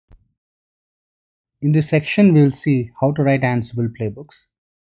In this section, we will see how to write Ansible playbooks.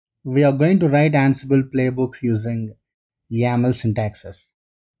 We are going to write Ansible playbooks using YAML syntaxes.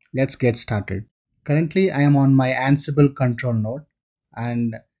 Let's get started. Currently, I am on my Ansible control node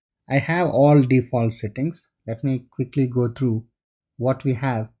and I have all default settings. Let me quickly go through what we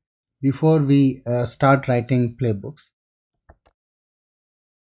have before we start writing playbooks.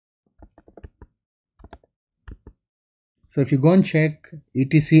 So if you go and check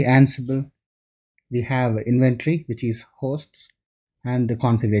etc Ansible, we have inventory, which is hosts, and the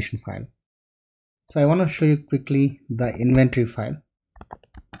configuration file. So I want to show you quickly the inventory file.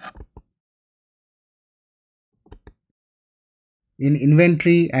 In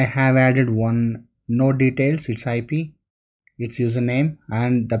inventory, I have added one node details, its IP, its username,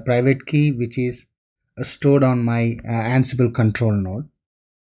 and the private key, which is stored on my Ansible control node.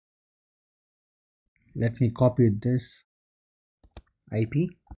 Let me copy this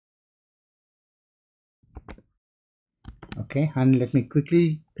IP. Okay, and let me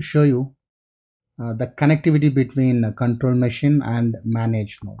quickly show you the connectivity between control machine and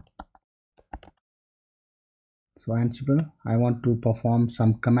manage node. So Ansible, I want to perform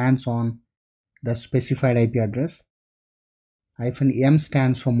some commands on the specified IP address. -m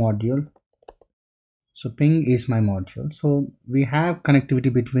stands for module. So ping is my module. So we have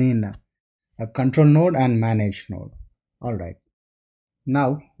connectivity between a control node and manage node. Alright.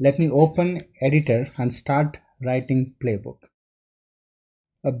 Now let me open editor and start writing playbook.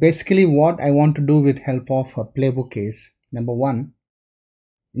 Basically what I want to do with help of a playbook is number 1,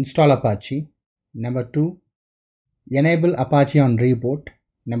 install Apache. Number 2, enable Apache on reboot.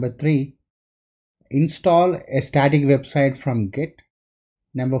 Number 3, install a static website from Git.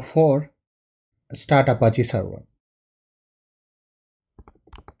 Number 4, start Apache server.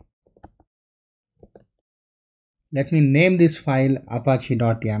 Let me name this file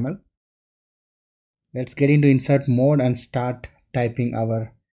apache.yaml. Let's get into insert mode and start typing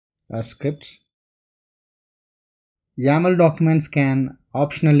our scripts. YAML documents can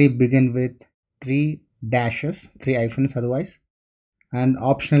optionally begin with 3 dashes, 3 hyphens otherwise, and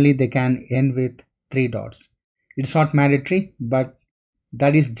optionally they can end with 3 dots. It's not mandatory, but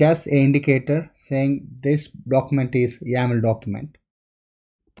that is just an indicator saying this document is YAML document.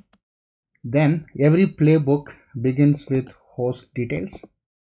 Then every playbook begins with host details.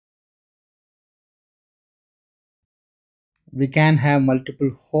 We can have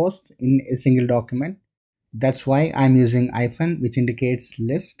multiple hosts in a single document. That's why I'm using hyphen, which indicates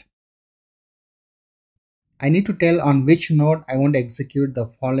list. I need to tell on which node I want to execute the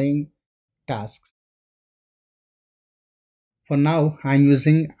following tasks. For now, I'm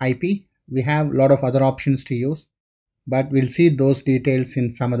using IP. We have a lot of other options to use, but we'll see those details in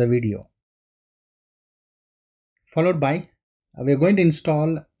some other video. Followed by, we're going to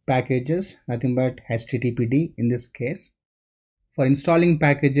install packages, nothing but httpd in this case. For installing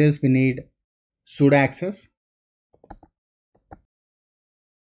packages, we need sudo access.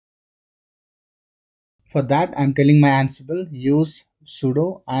 For that, I'm telling my Ansible use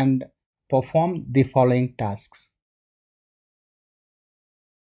sudo and perform the following tasks.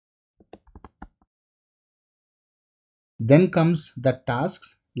 Then comes the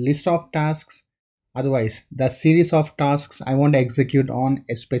tasks, list of tasks, otherwise the series of tasks I want to execute on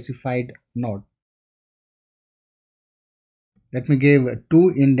a specified node. Let me give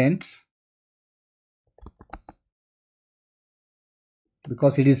 2 indents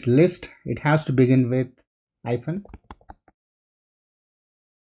because it is list, it has to begin with hyphen.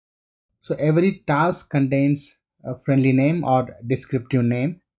 So every task contains a friendly name or descriptive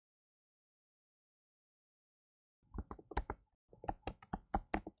name.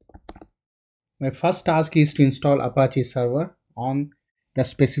 My first task is to install Apache server on the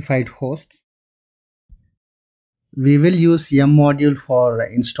specified host. We will use yum module for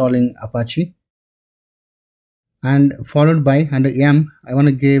installing Apache, and followed by under yum I want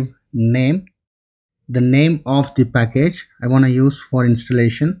to give name, the name of the package I want to use for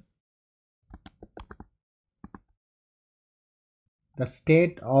installation, the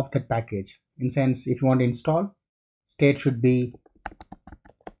state of the package. In sense, if you want to install, state should be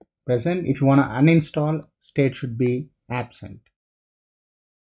present. If you want to uninstall, state should be absent.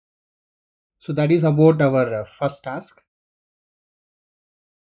 So that is about our first task.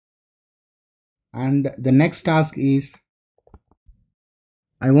 And the next task is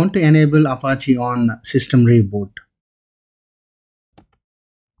I want to enable Apache on system reboot.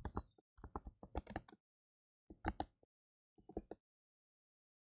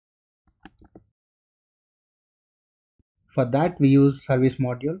 For that we use service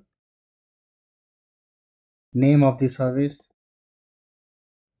module, name of the service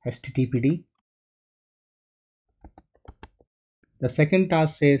httpd, The second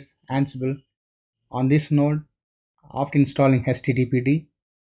task says Ansible on this node after installing HTTPD,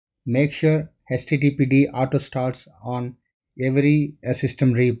 make sure HTTPD auto starts on every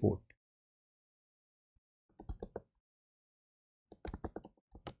system reboot.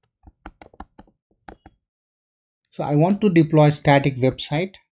 So I want to deploy static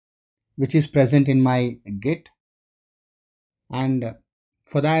website which is present in my Git, and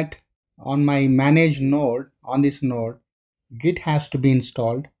for that on my manage node, on this node Git has to be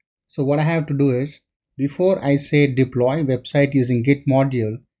installed. So what I have to do is, before I say deploy website using Git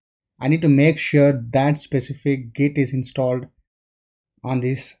module, I need to make sure that specific Git is installed on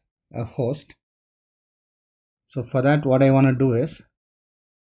this host. So for that what I want to do is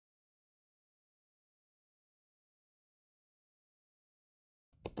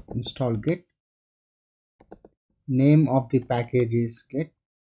install Git. Name of the package is Git.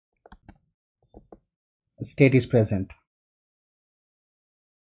 State is present.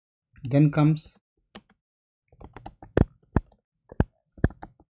 Then comes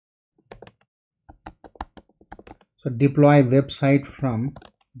deploy website from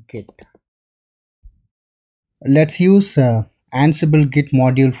Git. Let's use Ansible Git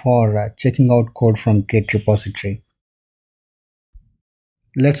module for checking out code from Git repository.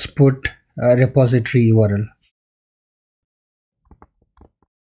 Let's put a repository URL.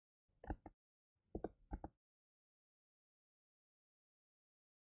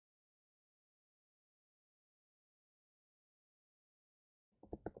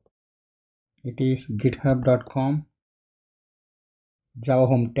 It is github.com java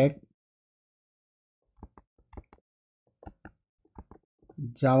home tech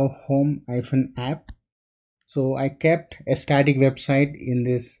java home -app. So I kept a static website in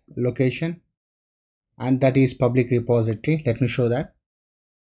this location, and that is public repository. Let me show that.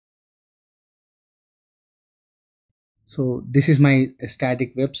 So this is my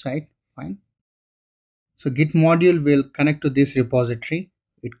static website. Fine. So Git module will connect to this repository.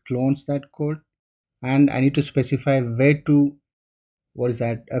 It clones that code, and I need to specify where to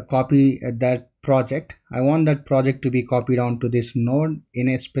copy that project. I want that project to be copied onto this node in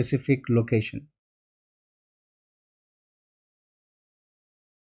a specific location.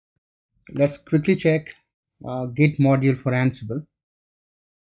 Let's quickly check Git module for Ansible.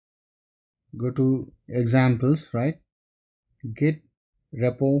 Go to examples, right? Git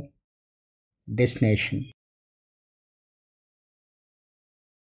repo destination.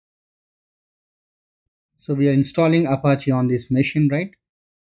 So we are installing Apache on this machine, right?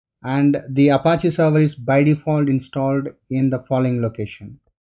 And the Apache server is by default installed in the following location: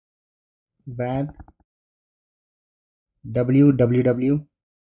 var www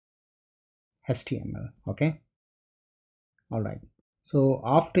html. Okay, all right. So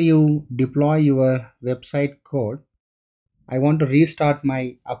after you deploy your website code, I want to restart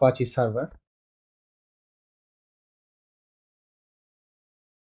my Apache server.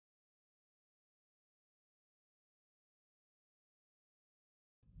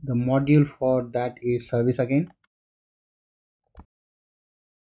 The module for that is service again.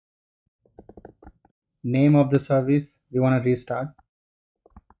 Name of the service we want to restart.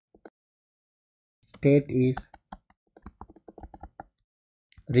 State is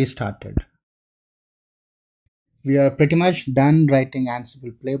restarted. We are pretty much done writing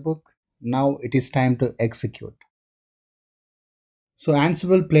Ansible playbook. Now it is time to execute. So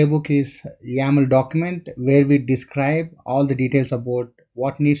Ansible playbook is YAML document where we describe all the details about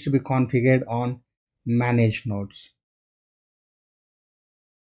what needs to be configured on manage nodes.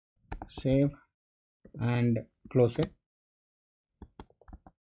 Save and close it.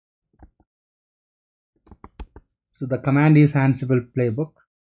 So the command is Ansible playbook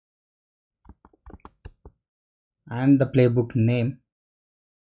and the playbook name.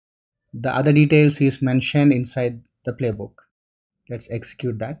 The other details is mentioned inside the playbook. Let's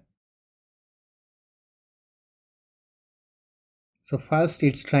execute that. So first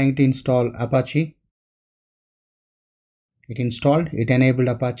it's trying to install Apache. It installed, it enabled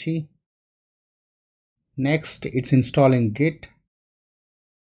Apache. Next it's installing Git,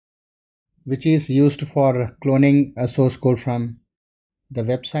 which is used for cloning a source code from the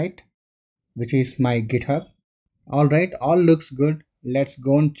website, which is my GitHub. Alright, all looks good. Let's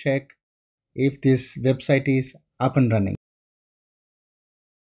go and check if this website is up and running.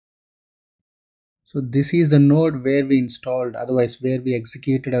 So this is the node where we installed, otherwise where we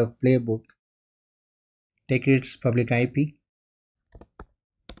executed our playbook. Take its public IP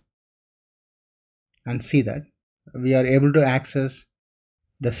and see that we are able to access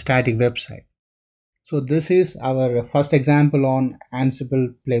the static website. So this is our first example on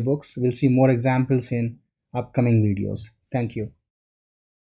Ansible playbooks. We'll see more examples in upcoming videos. Thank you.